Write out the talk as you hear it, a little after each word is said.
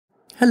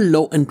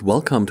Hello and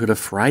welcome to the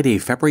Friday,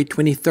 February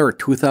 23rd,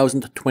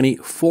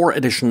 2024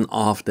 edition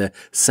of the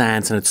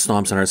SANS and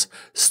Storm Center's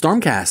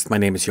Stormcast. My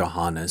name is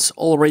Johannes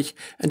Ulrich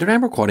and today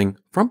I'm recording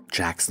from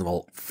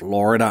Jacksonville,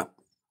 Florida.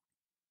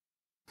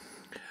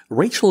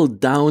 Rachel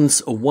Downs,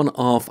 one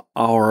of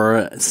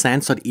our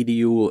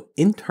SANS.edu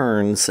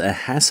interns,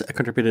 has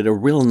contributed a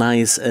real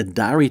nice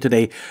diary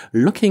today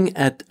looking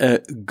at a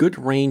good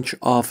range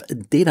of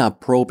data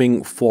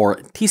probing for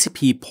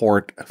TCP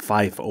port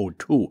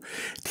 502.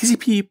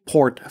 TCP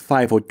port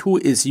 502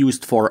 is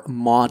used for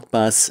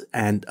modbus,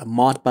 and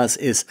modbus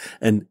is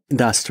an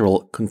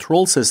industrial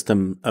control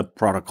system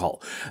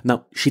protocol.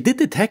 Now, she did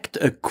detect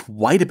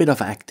quite a bit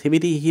of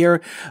activity here,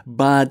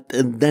 but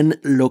then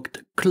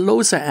looked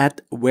closer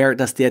at where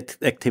does the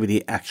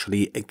activity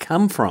actually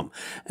come from.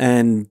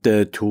 And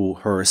to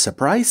her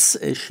surprise,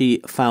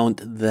 she found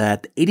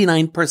that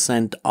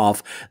 89%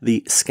 of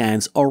the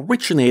scans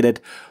originated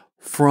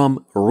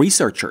from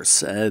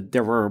researchers.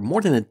 There were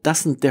more than a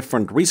dozen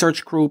different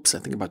research groups, I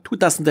think about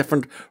 24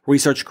 different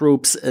research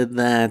groups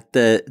that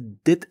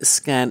did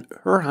scan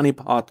her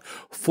honeypot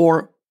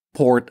for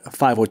port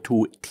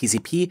 502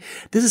 TCP.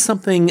 This is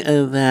something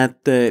that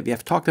we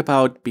have talked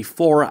about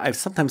before. I've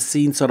sometimes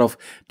seen sort of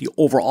the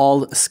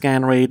overall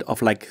scan rate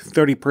of like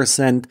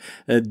 30%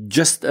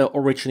 just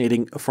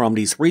originating from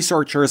these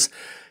researchers.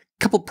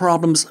 Couple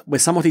problems with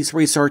some of these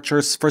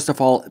researchers. First of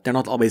all, they're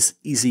not always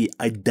easy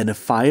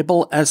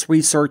identifiable as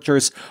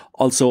researchers.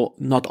 Also,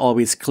 not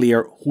always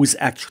clear who's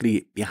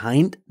actually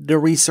behind the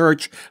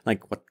research,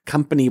 like what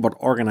company, what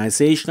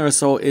organization or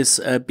so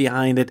is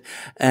behind it.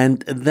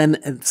 And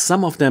then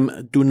some of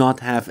them do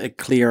not have a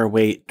clear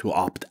way to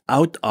opt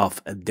out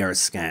of their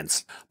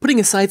scans. Putting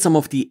aside some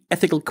of the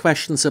ethical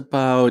questions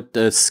about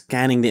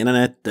scanning the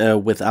internet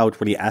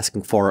without really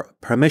asking for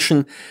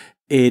permission,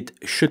 it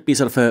should be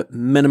sort of a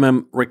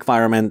minimum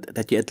requirement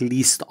that you at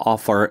least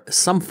offer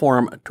some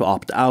form to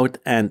opt out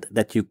and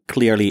that you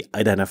clearly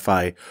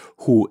identify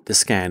who the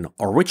scan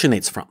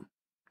originates from.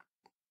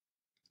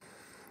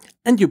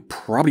 And you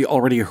probably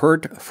already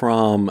heard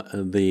from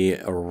the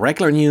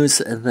regular news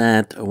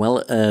that,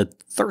 well,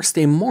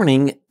 Thursday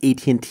morning,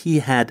 at&T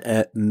had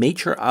a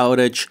major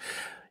outage.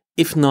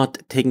 If not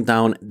taking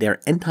down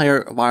their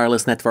entire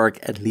wireless network,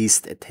 at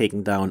least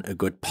taking down a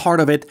good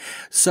part of it.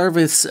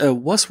 Service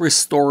was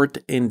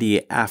restored in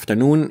the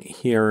afternoon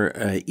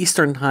here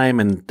Eastern time,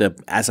 and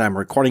as I'm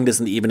recording this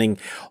in the evening,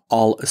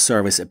 all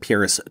service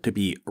appears to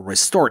be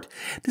restored.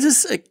 This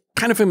is a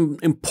kind of an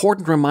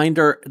important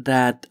reminder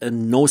that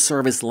no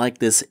service like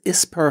this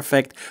is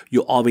perfect.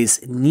 You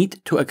always need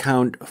to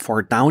account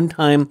for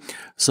downtime.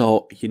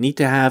 So you need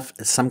to have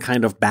some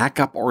kind of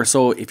backup or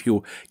so if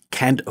you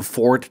can't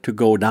afford to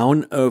go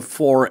down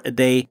for a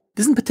day.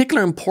 This is in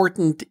particular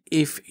important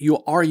if you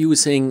are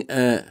using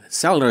a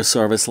cellular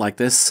service like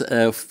this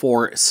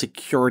for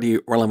security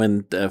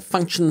relevant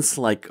functions,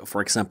 like,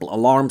 for example,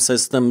 alarm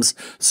systems,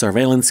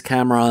 surveillance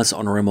cameras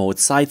on remote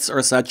sites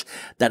or such,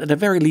 that at the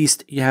very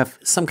least you have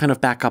some kind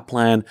of backup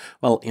plan.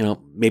 Well,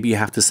 maybe you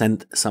have to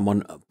send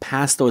someone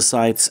past those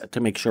sites to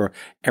make sure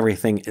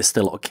everything is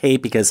still okay,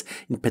 because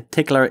in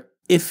particular,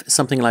 if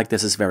something like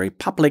this is very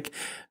public,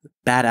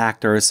 bad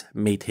actors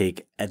may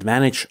take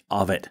advantage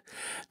of it.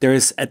 There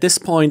is, at this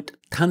point,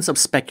 tons of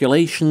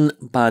speculation,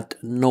 but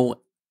no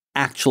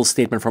actual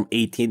statement from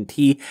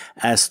at&T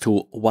as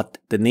to what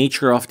the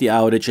nature of the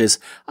outage is.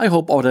 I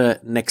hope over the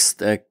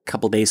next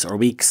couple days or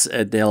weeks,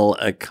 they'll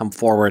come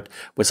forward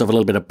with a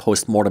little bit of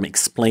post-mortem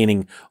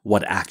explaining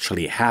what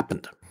actually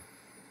happened.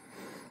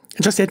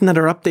 Just yet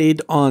another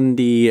update on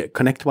the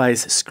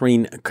connectwise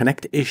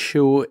Screenconnect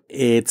issue.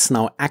 It's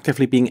now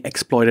actively being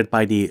exploited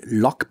by the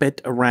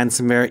LockBit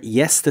ransomware.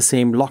 Yes, the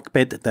same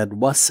LockBit that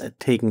was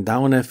taken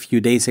down a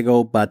few days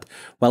ago, but,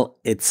 well,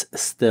 it's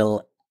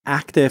still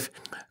active.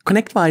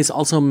 Connectwise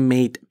also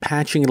made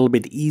patching a little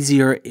bit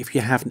easier. If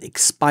you have an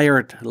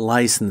expired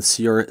license,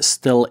 you're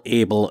still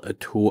able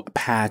to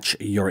patch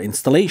your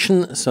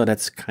installation. So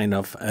that's kind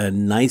of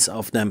nice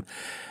of them.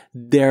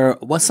 There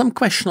was some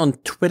question on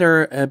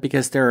Twitter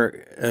because there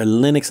are a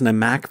Linux and a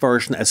Mac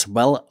version as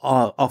well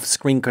of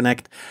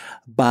Screenconnect,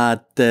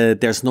 but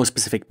there's no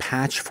specific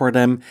patch for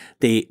them.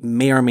 They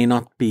may or may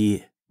not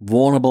be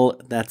vulnerable.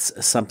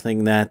 That's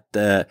something that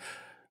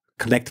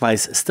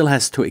connectwise still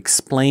has to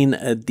explain.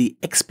 The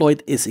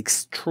exploit is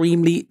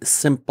extremely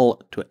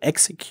simple to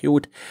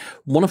execute.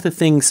 One of the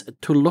things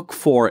to look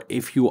for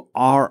if you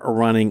are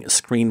running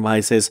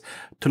Screenconnect is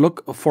to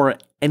look for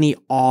any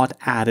odd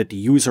added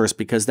users,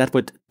 because that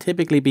would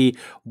typically be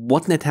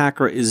what an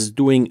attacker is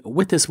doing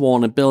with this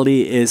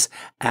vulnerability, is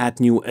add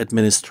new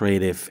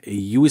administrative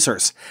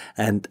users.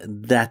 And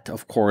that,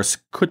 of course,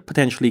 could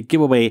potentially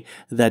give away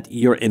that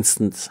your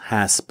instance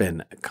has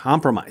been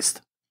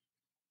compromised.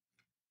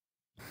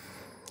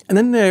 And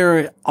then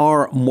there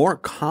are more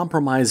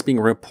compromises being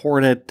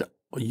reported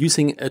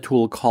using a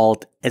tool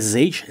called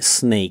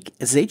SSH-Snake.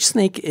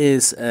 SSH-Snake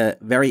is a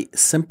very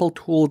simple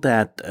tool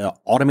that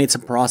automates a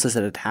process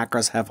that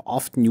attackers have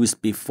often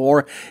used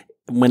before.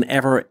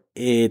 Whenever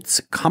it's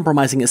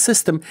compromising a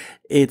system,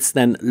 it's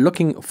then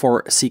looking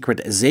for secret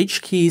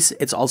SSH keys.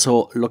 It's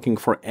also looking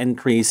for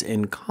entries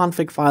in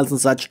config files and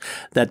such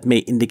that may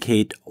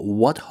indicate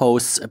what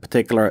hosts a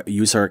particular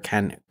user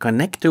can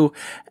connect to.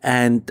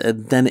 And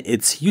then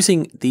it's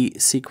using the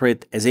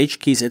secret SSH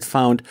keys it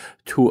found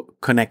to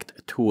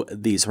connect to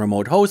these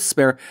remote hosts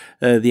where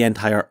the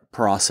entire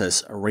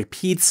process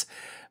repeats.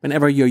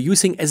 Whenever you're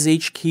using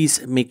SSH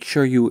keys, make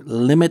sure you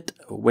limit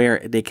where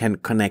they can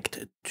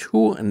connect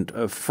to and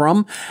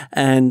from.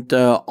 And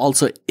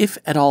also, if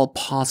at all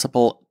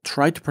possible,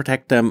 try to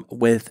protect them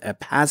with a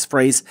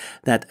passphrase.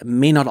 That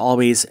may not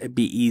always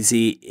be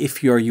easy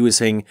if you're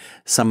using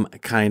some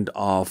kind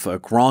of a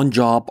cron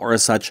job or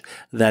such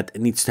that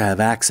needs to have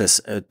access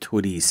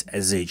to these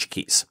SSH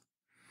keys.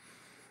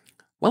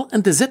 Well,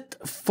 and that's it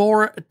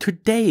for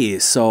today.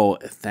 So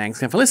thanks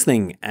again for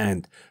listening,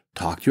 and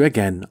talk to you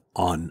again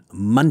on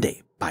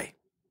Monday.